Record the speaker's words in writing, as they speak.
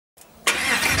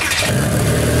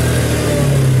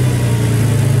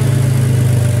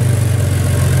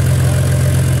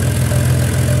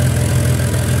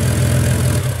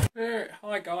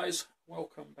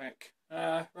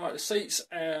seats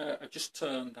are just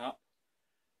turned up,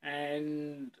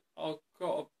 and I've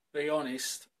got to be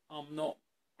honest, I'm not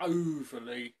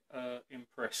overly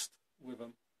impressed with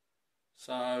them.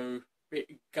 So, a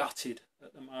bit gutted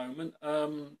at the moment.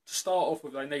 To start off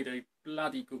with, they need a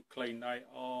bloody good clean. They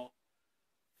are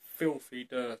filthy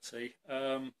dirty,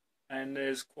 and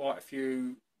there's quite a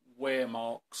few wear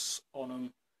marks on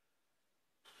them.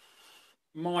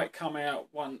 Might come out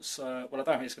once, well, I don't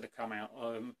think it's going to come out,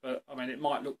 but I mean, it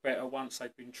might look better once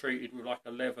they've been treated with like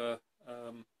a leather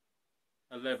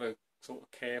sort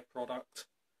of care product,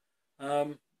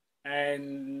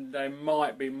 and they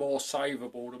might be more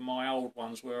savable than my old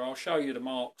ones, where I'll show you the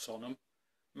marks on them.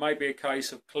 Maybe a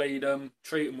case of clean them,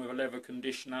 treat them with a leather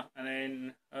conditioner, and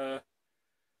then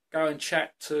go and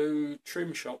chat to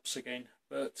trim shops again.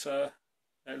 But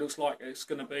it looks like it's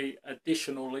going to be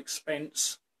additional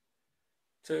expense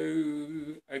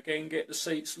to again get the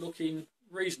seats looking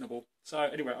reasonable. So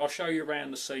anyway, I'll show you around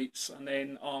the seats, and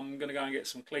then I'm going to go and get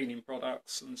some cleaning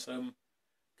products and some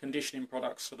conditioning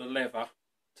products for the leather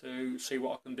to see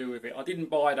what I can do with it. I didn't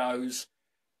buy those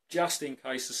just in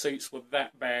case the seats were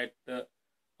that bad that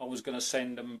I was going to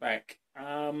send them back.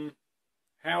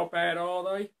 How bad are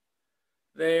they?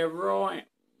 They're right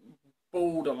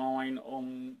borderline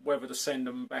on whether to send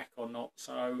them back or not,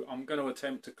 so I'm going to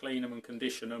attempt to clean them and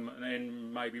condition them, and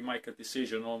then maybe make a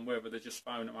decision on whether to just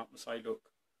phone them up and say, look,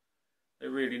 they're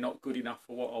really not good enough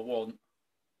for what I want,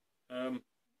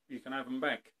 you can have them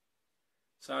back.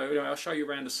 So anyway, I'll show you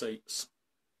around the seats.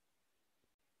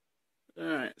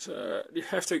 Alright, so you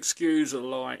have to excuse the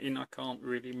lighting, I can't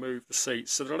really move the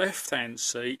seats. So the left hand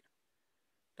seat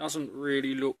doesn't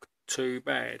really look too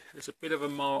bad. There's a bit of a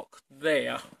mark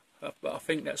there, but I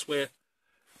think that's where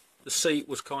the seat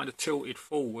was kind of tilted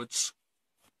forwards,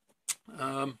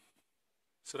 so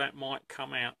that might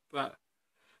come out. But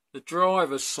the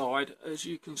driver's side, as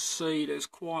you can see, there's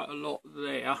quite a lot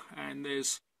there, and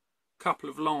there's a couple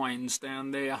of lines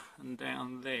down there and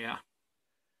down there.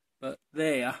 But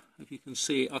there, if you can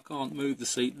see it, I can't move the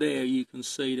seat, there you can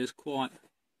see there's quite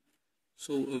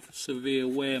sort of severe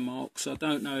wear marks. I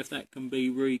don't know if that can be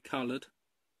recoloured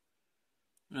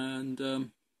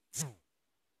and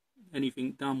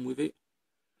anything done with it.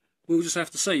 We'll just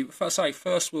have to see. If I say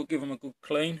first, we'll give them a good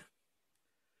clean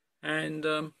and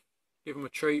give them a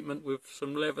treatment with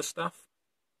some leather stuff,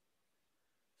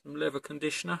 some leather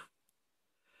conditioner,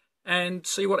 and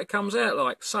see what it comes out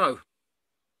like. So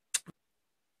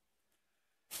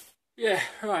yeah,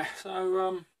 right,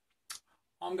 so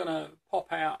I'm going to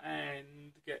pop out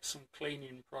and get some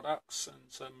cleaning products and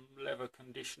some leather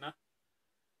conditioner,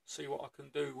 see what I can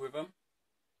do with them.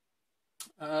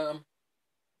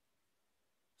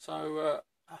 So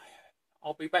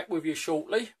I'll be back with you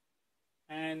shortly,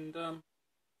 and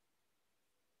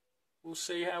we'll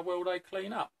see how well they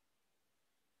clean up.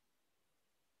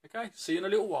 Okay, see you in a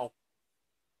little while.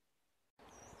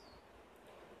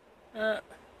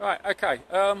 Right, okay,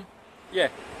 yeah,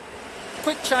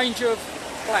 quick change of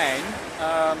plan.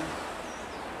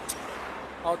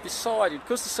 I've decided,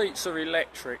 because the seats are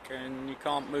electric and you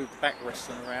can't move the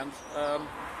backresting around,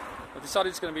 I've decided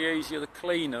it's going to be easier to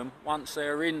clean them once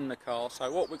they're in the car. So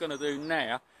what we're going to do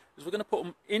now is we're going to put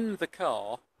them in the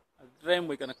car, and then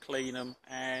we're going to clean them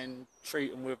and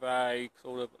treat them with a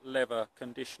sort of leather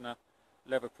conditioner,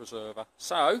 leather preserver.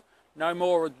 So no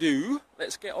more ado,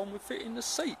 let's get on with fitting the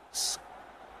seats.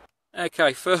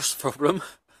 Okay, first problem,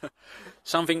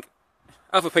 something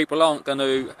other people aren't going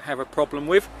to have a problem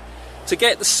with. To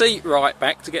get the seat right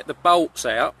back, to get the bolts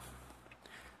out,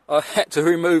 I had to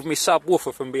remove my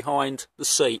subwoofer from behind the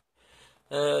seat.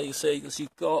 You see, because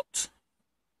you've got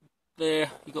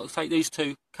there, you've got to take these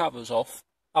two covers off.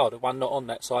 Oh, the one not on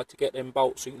that side, to get them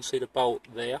bolts. You can see the bolt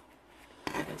there.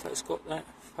 And so it's got that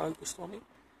focused on it.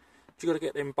 But you've got to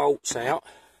get them bolts out,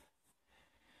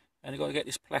 and you've got to get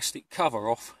this plastic cover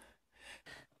off.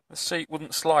 The seat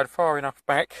wouldn't slide far enough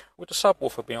back with the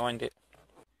subwoofer behind it.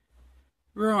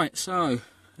 Right, so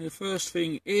the first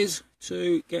thing is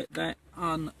to get that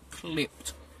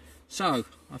unclipped. So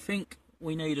I think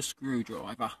we need a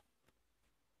screwdriver.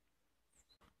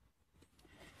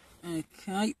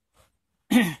 Okay.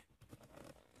 Now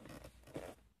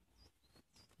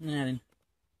then,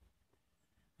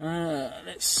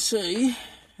 let's see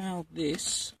how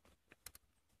this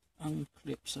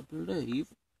unclips. I believe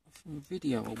from the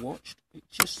video I watched, it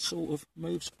just sort of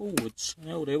moves forwards.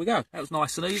 Oh, there we go. That was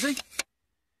nice and easy.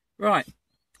 Right,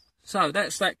 so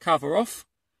that's that cover off.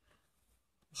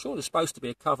 I'm sure there's supposed to be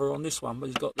a cover on this one, but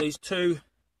it's got these two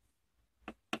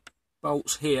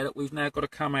bolts here that we've now got to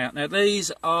come out. Now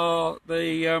these are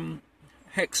the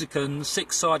hexagon,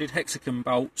 six-sided hexagon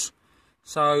bolts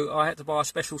so I had to buy a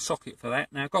special socket for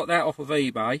that. Now I got that off of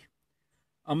eBay.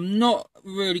 I'm not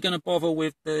really going to bother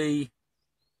with the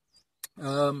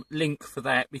link for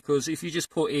that, because if you just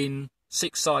put in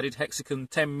 6-sided hexagon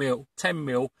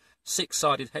 10mm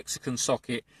 6-sided hexagon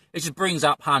socket, it just brings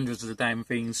up hundreds of the damn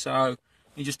things, so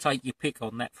you just take your pick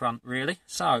on that front really.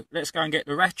 So let's go and get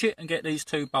the ratchet and get these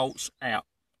 2 bolts out.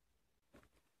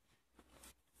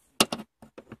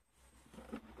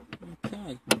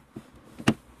 Okay.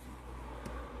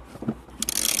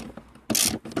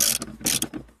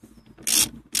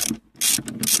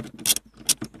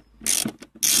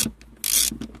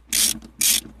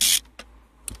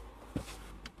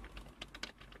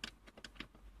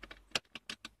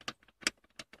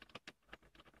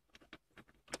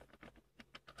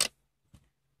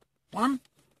 One.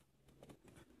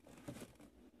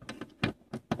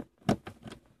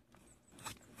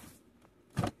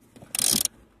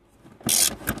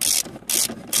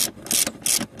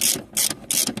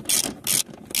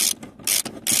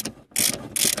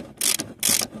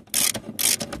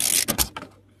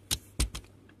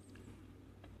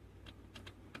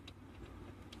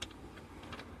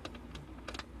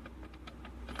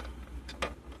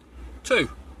 2.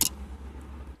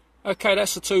 Okay,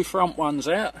 that's the 2 front ones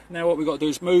out. Now what we've got to do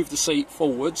is move the seat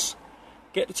forwards,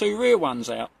 get the 2 rear ones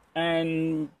out,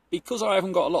 and because I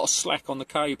haven't got a lot of slack on the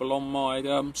cable on my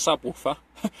subwoofer,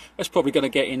 that's probably going to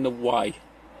get in the way.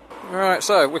 Alright,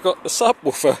 so we've got the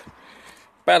subwoofer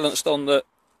balanced on the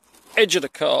edge of the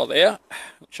car there,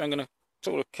 which I'm going to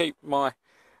sort of keep my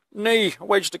knee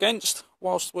wedged against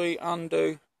whilst we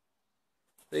undo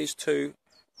these 2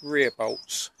 rear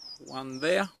bolts. One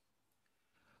there,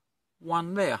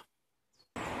 one there.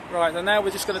 Right, and now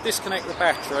we're just going to disconnect the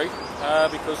battery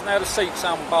because now the seat's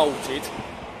unbolted,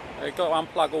 you've got to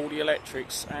unplug all the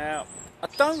electrics. I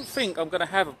don't think I'm going to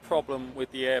have a problem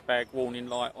with the airbag warning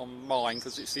light on mine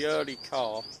because it's the early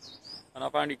car and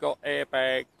I've only got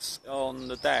airbags on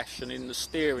the dash and in the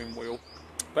steering wheel,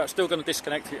 but I'm still going to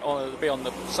disconnect it to be on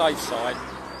the safe side.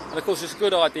 And of course it's a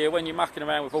good idea when you're mucking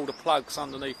around with all the plugs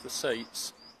underneath the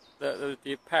seats that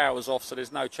the power's off, so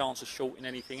there's no chance of shorting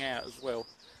anything out as well.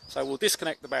 So we'll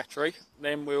disconnect the battery,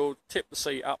 then we'll tip the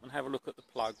seat up and have a look at the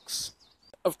plugs.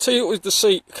 I've tilted the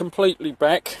seat completely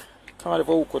back. Kind of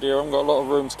awkward here, I haven't got a lot of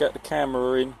room to get the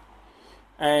camera in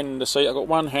and the seat. I've got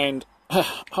one hand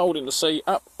holding the seat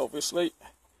up, obviously.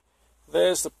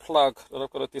 There's the plug that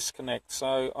I've got to disconnect,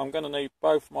 so I'm going to need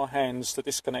both my hands to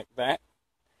disconnect that.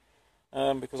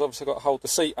 Because obviously I've got to hold the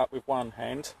seat up with one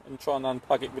hand and try and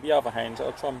unplug it with the other hand.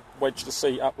 I'll try and wedge the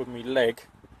seat up with my leg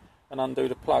and undo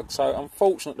the plug. So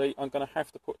unfortunately I'm going to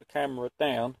have to put the camera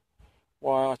down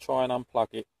while I try and unplug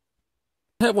it.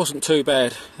 That wasn't too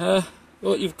bad.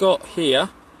 What you've got here,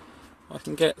 I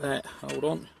can get that, hold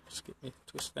on, just get me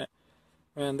twist that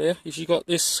around there, is you've got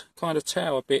this kind of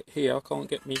tower bit here. I can't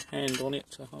get my hand on it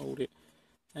to hold it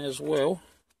as well.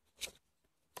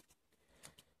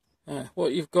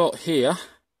 What you've got here,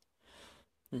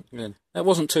 that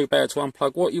wasn't too bad to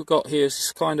unplug. What you've got here is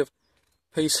this kind of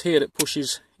piece here that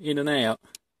pushes in and out.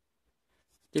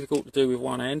 Difficult to do with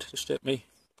one hand. Just let me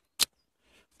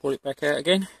pull it back out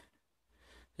again.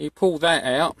 You pull that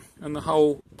out and the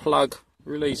whole plug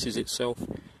releases itself.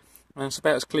 And it's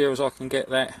about as clear as I can get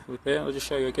that with there. I'll just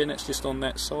show you again. That's just on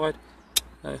that side.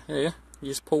 Here, you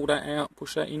just pull that out,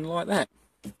 push that in like that,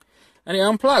 and it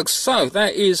unplugs. So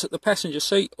that is the passenger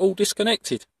seat all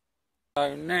disconnected.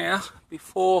 So now,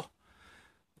 before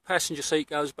the passenger seat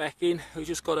goes back in, we've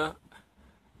just got to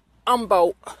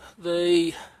unbolt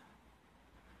the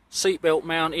seatbelt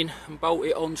mounting and bolt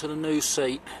it onto the new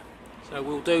seat. So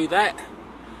we'll do that,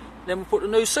 then we'll put the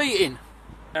new seat in.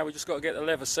 Now we've just got to get the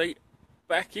leather seat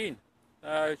back in.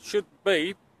 It should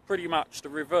be pretty much the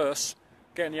reverse,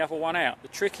 getting the other one out. The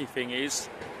tricky thing is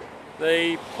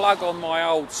the plug on my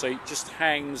old seat just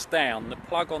hangs down. The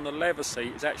plug on the leather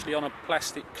seat is actually on a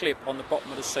plastic clip on the bottom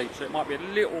of the seat, so it might be a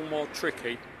little more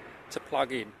tricky to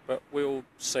plug in, but we'll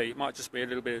see. It might just be a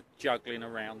little bit of juggling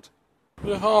around.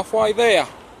 We're halfway there,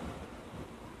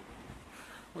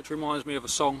 which reminds me of a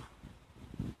song.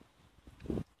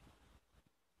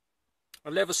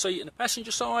 A leather seat in the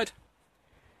passenger side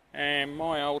and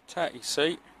my old tatty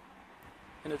seat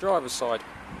in the driver's side.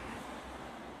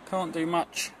 Can't do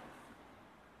much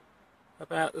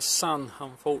about the sun,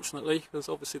 unfortunately, because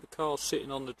obviously the car's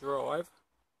sitting on the drive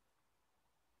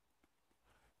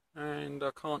and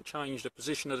I can't change the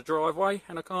position of the driveway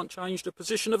and I can't change the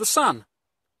position of the sun.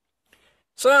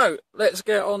 So let's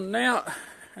get on now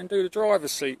and do the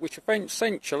driver's seat, which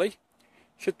essentially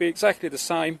should be exactly the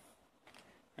same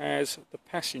as the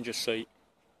passenger seat.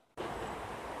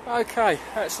 Okay,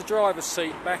 that's the driver's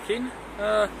seat back in.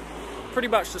 pretty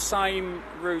much the same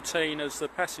routine as the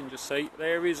passenger seat.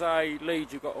 There is a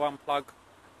lead you've got to unplug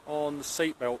on the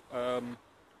seatbelt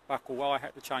buckle. I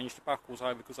had to change the buckles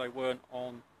over because they weren't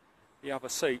on the other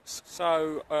seats.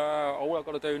 So all I've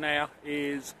got to do now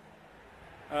is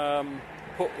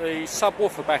put the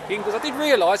subwoofer back in, because I did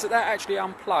realise that actually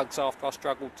unplugs after I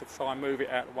struggled to try and move it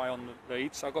out of the way on the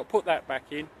lead. So I've got to put that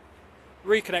back in,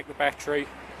 reconnect the battery,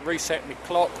 reset my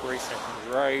clock, reset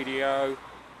my radio,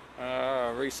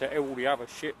 reset all the other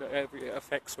shit that it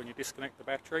affects when you disconnect the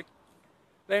battery.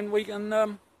 Then we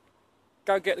can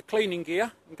go get the cleaning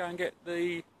gear and go and get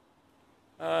the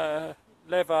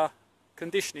leather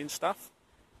conditioning stuff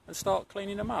and start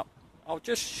cleaning them up. I'll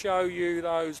just show you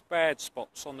those bad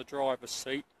spots on the driver's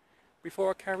seat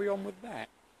before I carry on with that.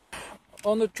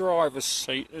 On the driver's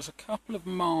seat there's a couple of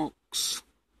marks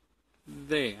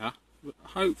there, but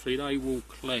hopefully they will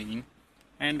clean,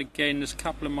 and again there's a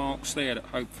couple of marks there that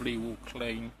hopefully will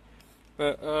clean,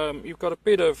 but you've got a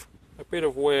bit of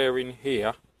wear in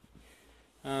here,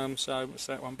 so it's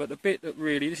that one. But the bit that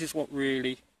really, this is what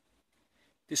really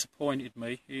disappointed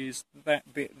me, is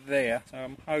that bit there. So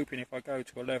I'm hoping if I go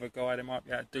to a leather guy they might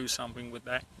be able to do something with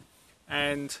that.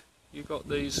 And you've got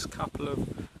these couple of,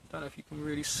 I don't know if you can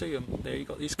really see them there, you've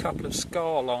got these couple of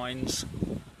scar lines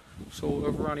sort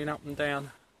of running up and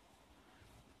down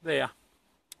there.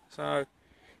 So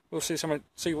we'll see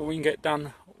what we can get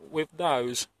done with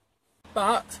those.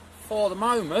 But for the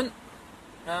moment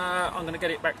I'm going to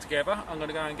get it back together. I'm going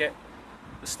to go and get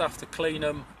the stuff to clean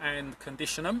them and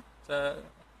condition them. So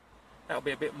that'll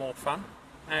be a bit more fun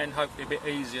and hopefully a bit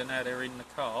easier now they're in the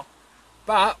car.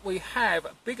 But we have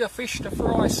bigger fish to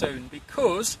fry soon,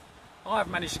 because I've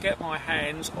managed to get my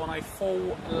hands on a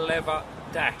full leather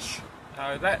dash.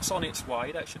 That's on its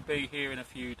way. That should be here in a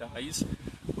few days.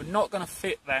 We're not going to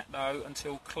fit that though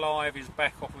until Clive is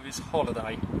back off of his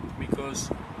holiday, because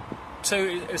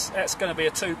that's going to be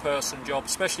a two-person job,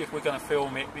 especially if we're going to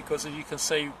film it, because as you can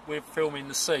see we're filming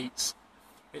the seats.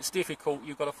 It's difficult.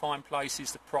 You've got to find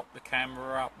places to prop the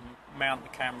camera up and mount the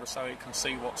camera so it can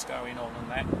see what's going on and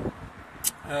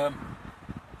that.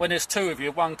 When there's two of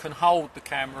you, one can hold the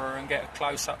camera and get a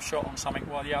close-up shot on something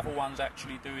while the other one's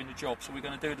actually doing the job. So we're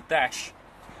going to do the dash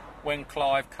when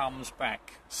Clive comes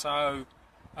back. So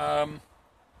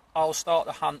I'll start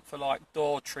the hunt for like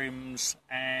door trims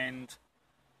and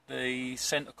the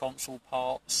centre console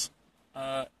parts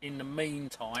in the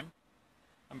meantime,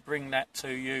 and bring that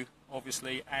to you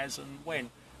obviously as and when.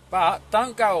 But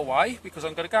don't go away, because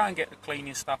I'm going to go and get the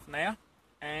cleaning stuff now,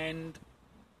 and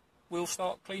we'll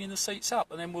start cleaning the seats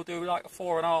up, and then we'll do like a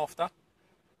before and after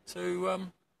to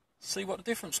see what the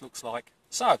difference looks like.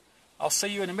 So I'll see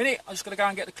you in a minute. I'm just going to go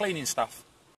and get the cleaning stuff.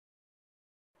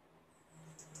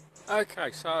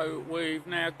 Okay, so we've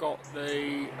now got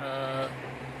the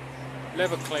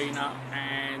leather cleaner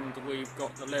and we've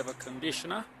got the leather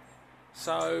conditioner.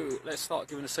 So let's start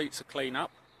giving the seats a clean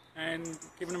up and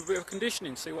giving them a bit of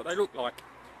conditioning, see what they look like.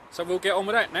 So we'll get on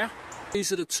with that now.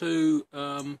 These are the two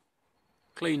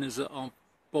cleaners that I've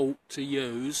bought to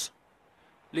use,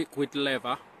 liquid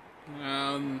leather.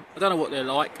 I don't know what they're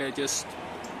like, they're just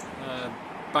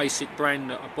basic brand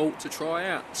that I bought to try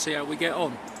out, see how we get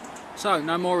on. So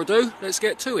no more ado, let's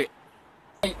get to it.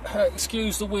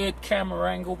 Excuse the weird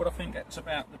camera angle, but I think that's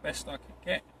about the best I could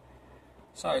get.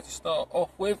 So to start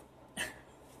off with,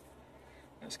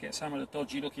 let's get some of the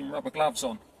dodgy looking rubber gloves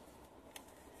on.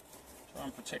 Try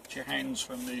and protect your hands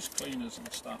from these cleaners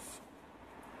and stuff.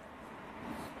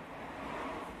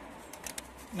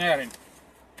 Now then,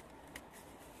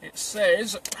 it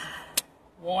says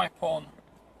wipe on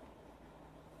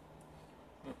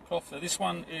the cloth. This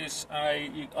one is I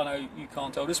know you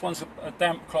can't tell, this one's a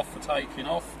damp cloth for taking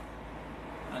off,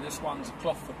 and this one's a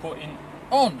cloth for putting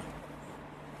on.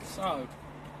 So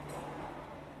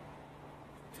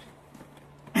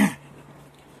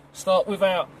start with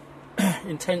our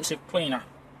intensive cleaner,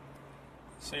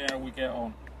 see how we get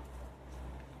on.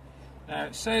 Now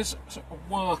it says sort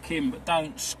of work in but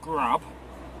don't scrub,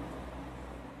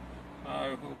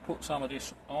 so we'll put some of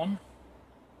this on.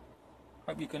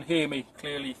 Hope you can hear me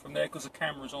clearly from there because the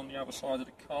camera's on the other side of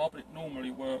the car, but it normally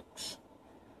works.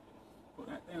 Put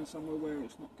that down somewhere where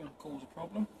it's not going to cause a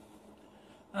problem.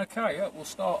 Okay, we'll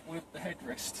start with the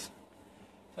headrests.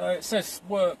 So it says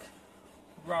work,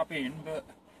 rub in, but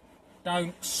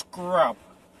don't scrub.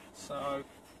 So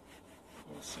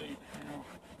we'll see how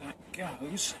that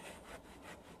goes.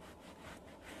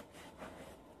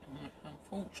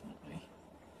 Unfortunately,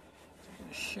 there's a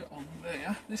bit of shit on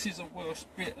there. This is the worst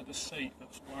bit of the seat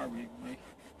that's worrying me.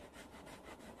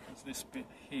 There's this bit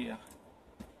here.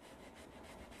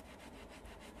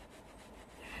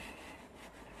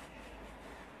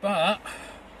 But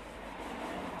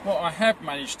what I have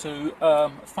managed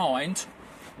to find,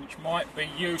 which might be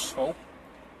useful,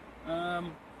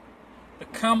 the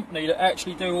company that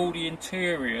actually do all the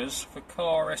interiors for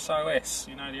Car SOS,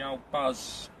 you know, the old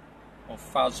Buzz or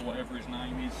Fuzz, whatever his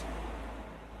name is,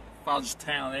 Fuzz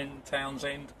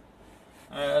Townsend,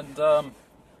 and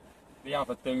the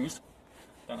other dude,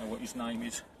 don't know what his name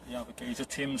is, the other geezer,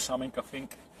 Tim something I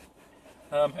think.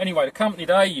 Anyway, the company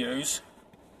they use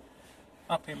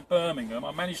up in Birmingham,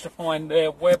 I managed to find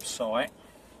their website,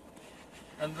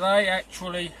 and they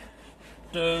actually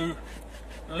do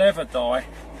leather dye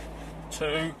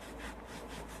to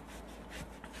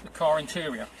the car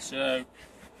interior. So,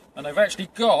 and they've actually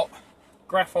got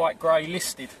graphite grey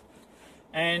listed,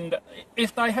 and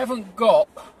if they haven't got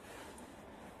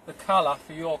the colour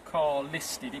for your car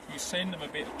listed, if you send them a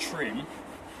bit of trim,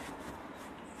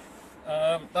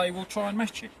 they will try and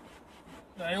match it.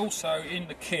 They also, in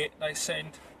the kit, they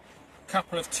send a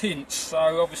couple of tints,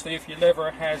 so obviously if your leather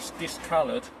has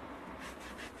discoloured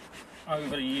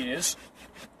over the years,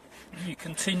 you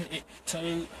can tint it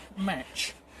to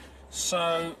match.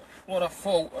 So what I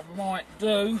thought I might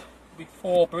do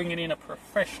before bringing in a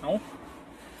professional,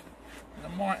 I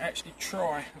might actually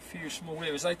try a few small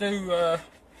areas. They do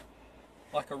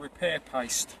like a repair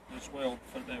paste as well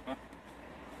for leather.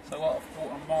 So what I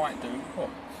thought I might do,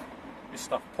 this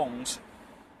stuff pongs,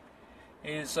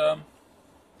 is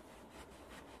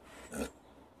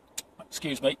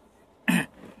excuse me,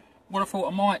 what I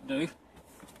thought I might do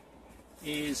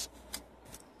is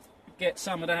get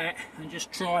some of that and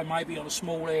just try maybe on a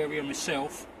small area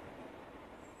myself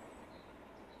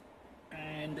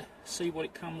and see what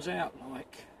it comes out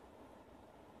like.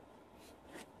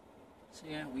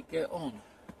 See how we get on.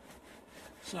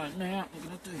 So now I'm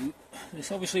going to do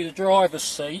this. Obviously the driver's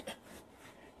seat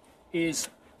is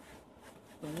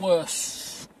the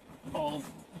worst of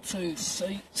the two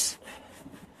seats,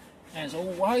 as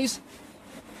always,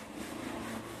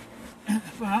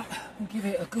 but we'll give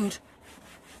it a good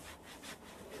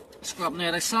scrub.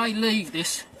 Now they say leave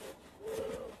this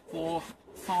for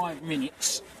 5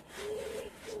 minutes,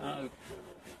 so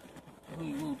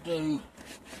we will do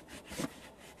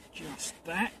just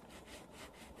that.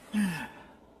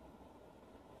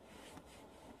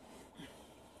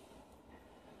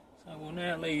 So we'll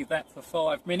now leave that for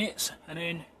 5 minutes, and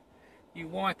then you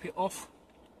wipe it off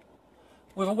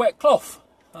with a wet cloth.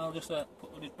 I'll just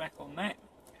put the lid back on that.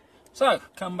 So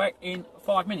come back in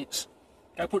 5 minutes.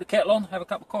 Go put the kettle on, have a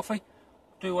cup of coffee,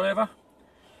 do whatever,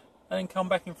 and then come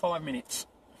back in 5 minutes.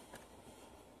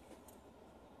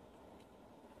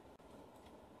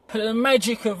 The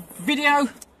magic of video,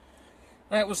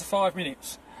 that was the 5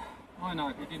 minutes. I know,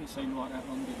 it didn't seem like that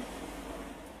long, did it?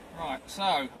 Right, so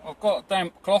I've got a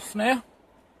damp cloth now,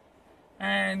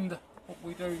 and what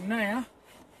we do now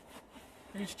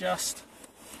is just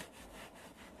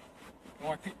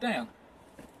wipe it down.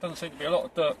 Doesn't seem to be a lot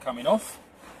of dirt coming off,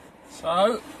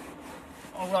 so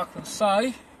all I can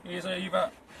say is either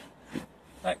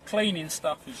that cleaning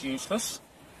stuff is useless,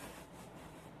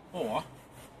 or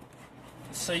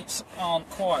the seats aren't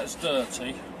quite as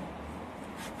dirty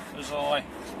as I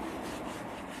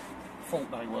thought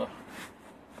they were.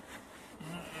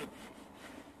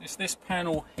 It's this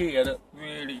panel here that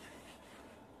really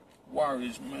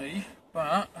worries me,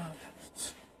 but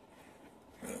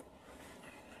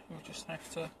we'll just have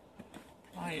to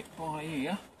play it by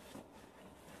ear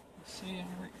and see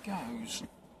how it goes.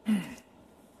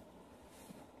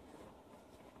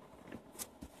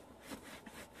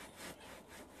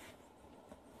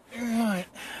 Right,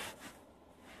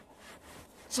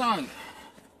 so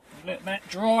let that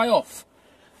dry off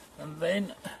and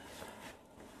then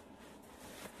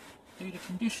do the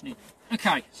conditioning.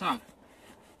 Okay, so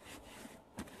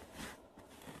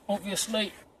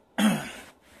obviously I'm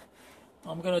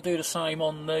going to do the same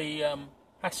on the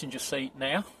passenger seat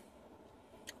now,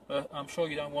 but I'm sure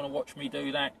you don't want to watch me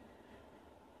do that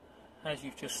as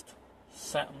you've just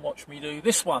sat and watched me do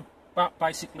this one, but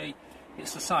basically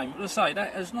it's the same. As I say,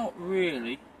 that has not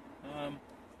really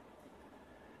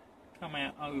come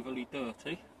out overly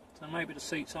dirty, so maybe the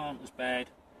seats aren't as bad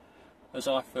as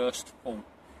I first thought.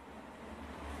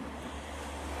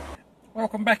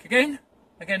 Welcome back again.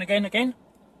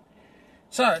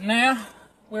 So now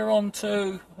we're on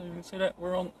to, you can see that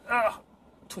we're on,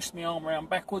 twist my arm around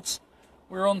backwards,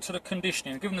 we're on to the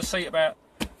conditioning. Giving the seat about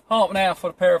half an hour for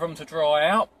the pair of them to dry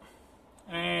out,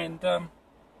 and now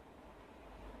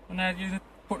you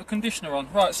put the conditioner on.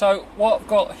 Right, so what I've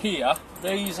got here,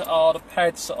 these are the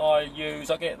pads that I use.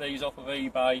 I get these off of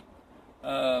eBay.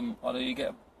 You get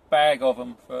a bag of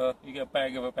them for, you get a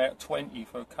bag of about 20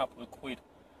 for a couple of quid.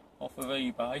 off of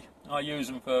eBay. I use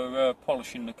them for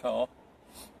polishing the car,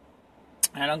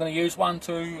 and I'm going to use one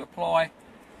to apply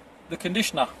the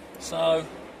conditioner. So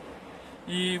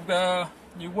you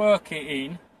work it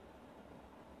in,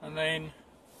 and then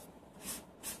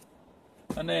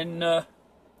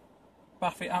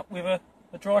buff it up with a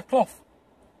dry cloth.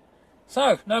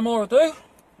 So no more ado,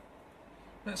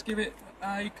 let's give it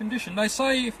a condition. They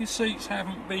say if your seats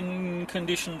haven't been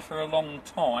conditioned for a long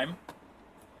time,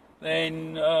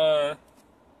 then do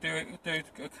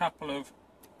a couple of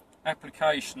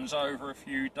applications over a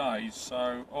few days.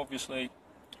 So obviously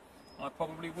I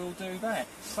probably will do that.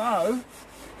 So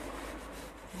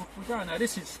off we go. Now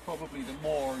this is probably the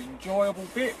more enjoyable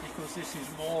bit, because this is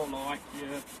more like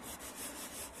your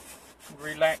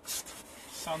relaxed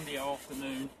Sunday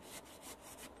afternoon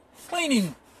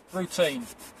cleaning routine.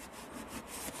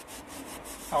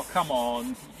 Oh come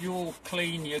on, you'll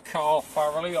clean your car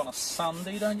thoroughly on a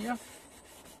Sunday, don't you?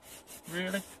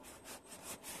 Really?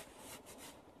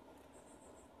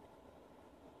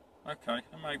 Okay,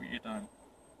 and maybe you don't.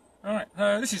 Right,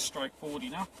 this is straightforward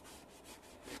enough.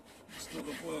 Just got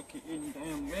to work it in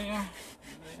down there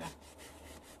and there.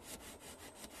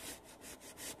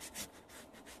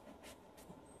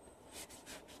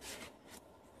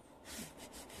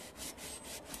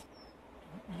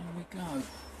 There we go.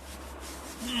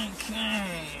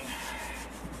 Okay.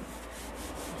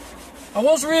 I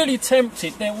was really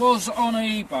tempted. There was on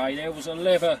eBay, there was a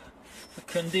leather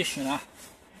conditioner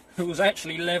who was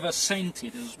actually leather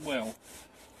scented as well,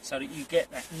 so that you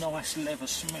get that nice leather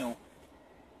smell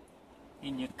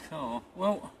in your car.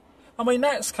 Well, I mean,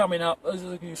 that's coming up, as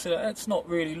you see, that's not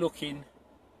really looking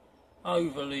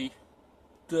overly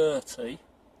dirty.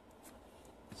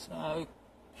 So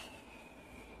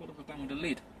what have I done with the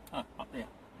lid? Oh, up there.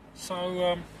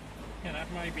 So you know,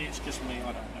 maybe it's just me,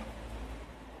 I don't know.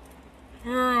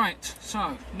 Right,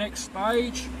 so next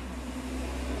stage,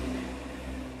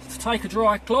 to take a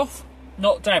dry cloth,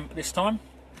 not damp this time,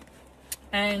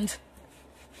 and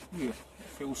it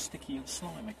feels sticky and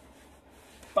slimy.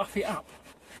 Buff it up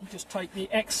and just take the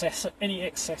excess, any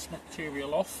excess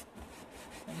material off,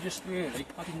 and just really,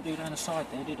 I didn't do down the side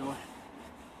there, did I?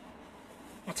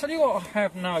 I'll tell you what I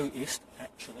have noticed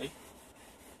actually.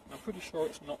 I'm pretty sure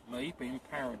it's not me being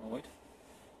paranoid,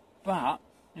 but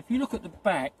if you look at the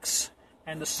backs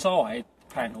and the side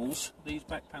panels, these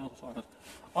back panels,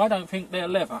 I don't think they're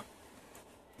leather.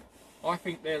 I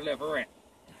think they're leatherette.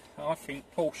 I think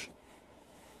Porsche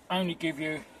only give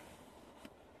you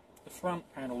the front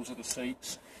panels of the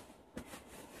seats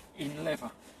in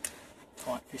leather,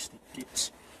 tight-fisted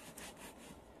kits.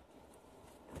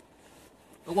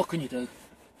 But what can you do?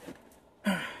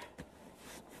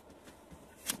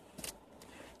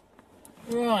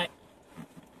 Right.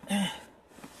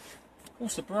 Of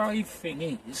course, the brave thing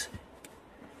is,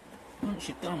 once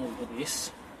you've done all of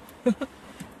this,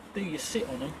 do you sit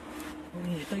on them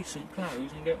in your decent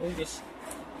clothes and get all this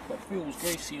what feels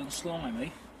greasy and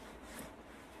slimy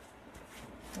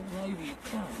all over your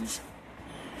clothes.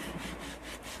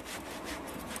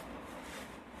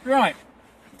 Right,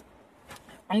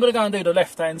 I'm going to go and do the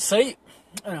left hand seat,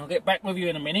 and I'll get back with you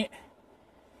in a minute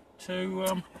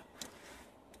to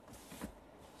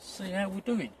see how we're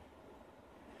doing.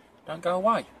 Don't go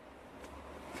away.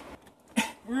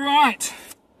 Right,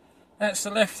 that's the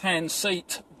left hand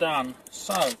seat done.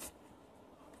 So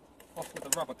off with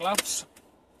the rubber gloves,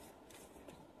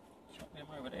 chuck them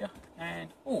over there, and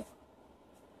oh,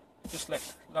 just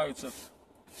left loads of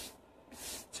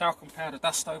talcum powder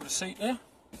dust over the seat there,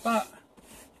 but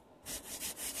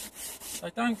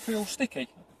they don't feel sticky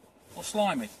or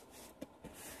slimy.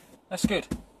 That's good.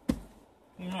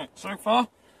 Right, so far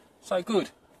so good.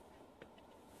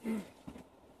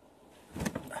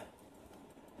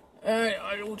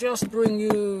 I will just bring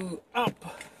you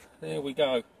up. There we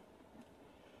go.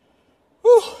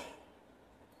 Whew.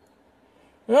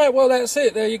 Right, well that's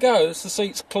it. There you go. That's the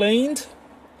seats cleaned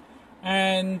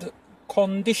and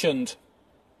conditioned.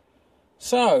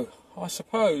 So I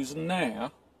suppose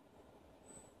now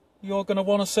you're going to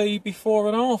want to see before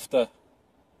and after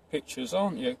pictures,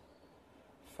 aren't you?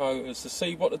 Photos to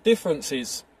see what the difference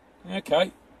is.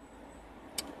 Okay.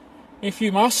 If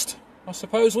you must, I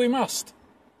suppose we must.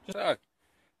 So,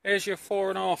 here's your before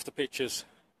and after pictures.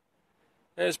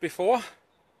 There's before.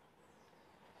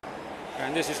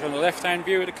 And this is from the left-hand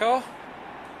view of the car.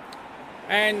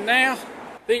 And now,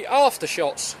 the after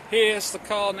shots. Here's the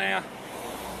car now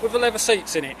with the leather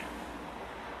seats in it.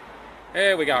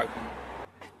 There we go.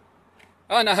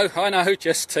 I know,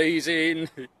 just teasing.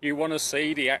 You want to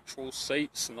see the actual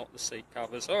seats, not the seat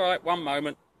covers. Alright, one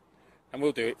moment, and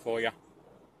we'll do it for you.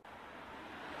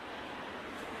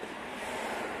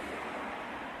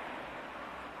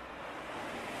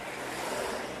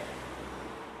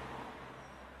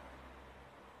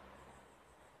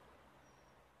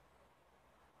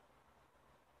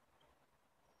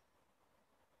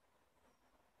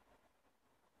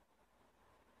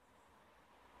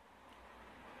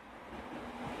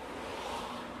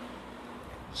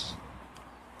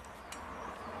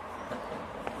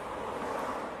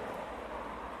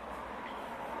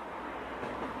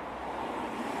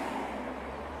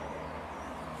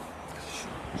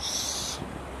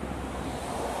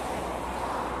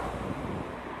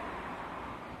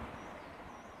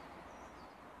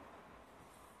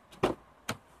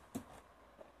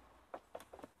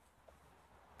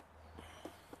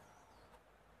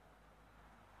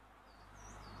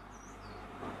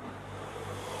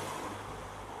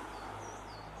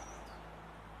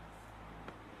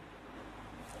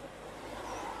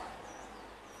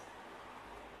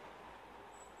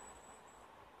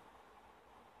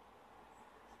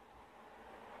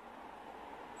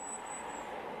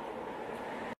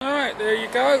 Right, there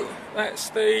you go.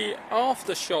 That's the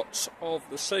after shots of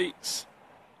the seats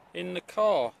in the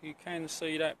car. You can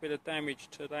see that bit of damage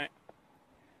to that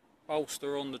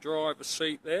bolster on the driver's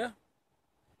seat there.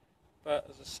 But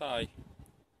as I say,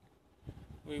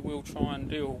 we will try and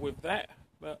deal with that.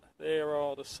 But there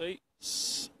are the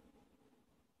seats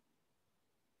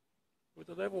with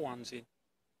the level ones in.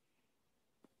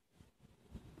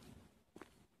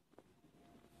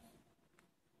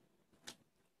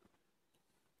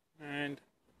 And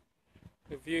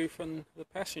the view from the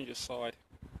passenger side.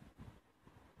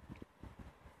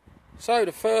 So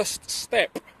the first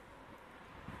step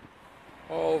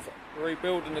of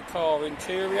rebuilding the car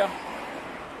interior,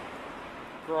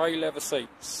 grey leather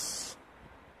seats,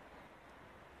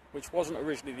 which wasn't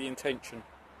originally the intention,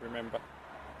 remember.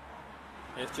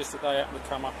 It's just that they happen to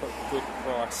come up at a good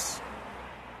price.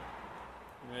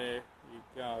 There you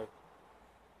go.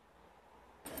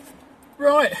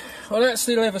 Right, well that's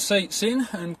the leather seats in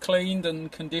and cleaned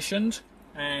and conditioned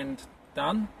and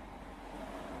done,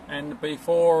 and the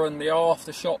before and the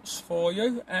after shots for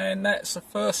you, and that's the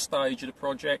first stage of the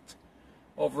project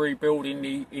of rebuilding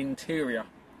the interior.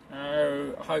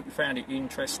 I hope you found it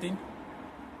interesting,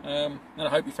 and I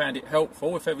hope you found it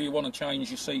helpful if ever you want to change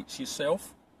your seats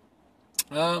yourself.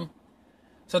 So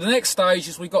the next stage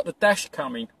is we got the dash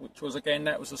coming, which was again,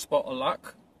 that was a spot of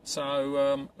luck.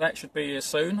 So that should be here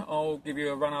soon. I'll give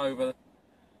you a run over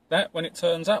that when it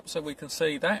turns up so we can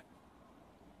see that.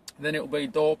 Then it'll be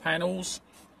door panels,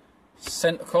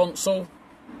 centre console,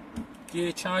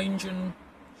 gear change, and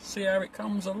see how it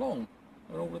comes along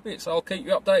and all the bits. I'll keep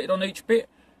you updated on each bit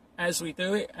as we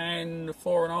do it, and the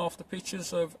before and after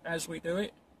pictures of as we do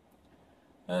it.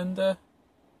 And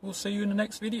we'll see you in the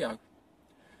next video.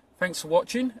 Thanks for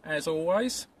watching, as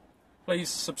always. Please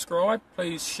subscribe,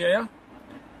 please share.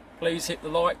 Please hit the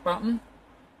like button.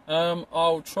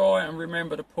 I'll try and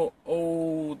remember to put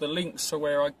all the links to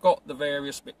where I got the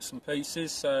various bits and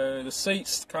pieces. So the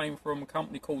seats came from a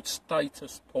company called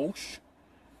Status Porsche.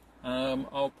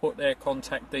 I'll put their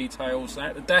contact details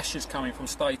there. The dash is coming from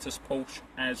Status Porsche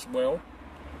as well.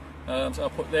 So I'll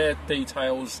put their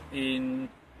details in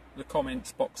the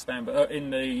comments box down, in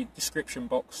the description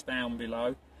box down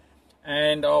below.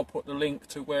 And I'll put the link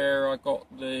to where I got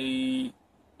the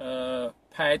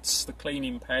pads, the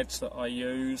cleaning pads that I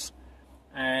use,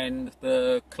 and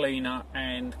the cleaner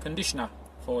and conditioner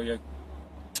for you.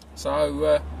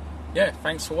 So yeah,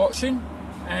 thanks for watching,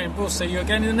 and we'll see you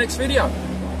again in the next video.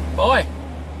 Bye.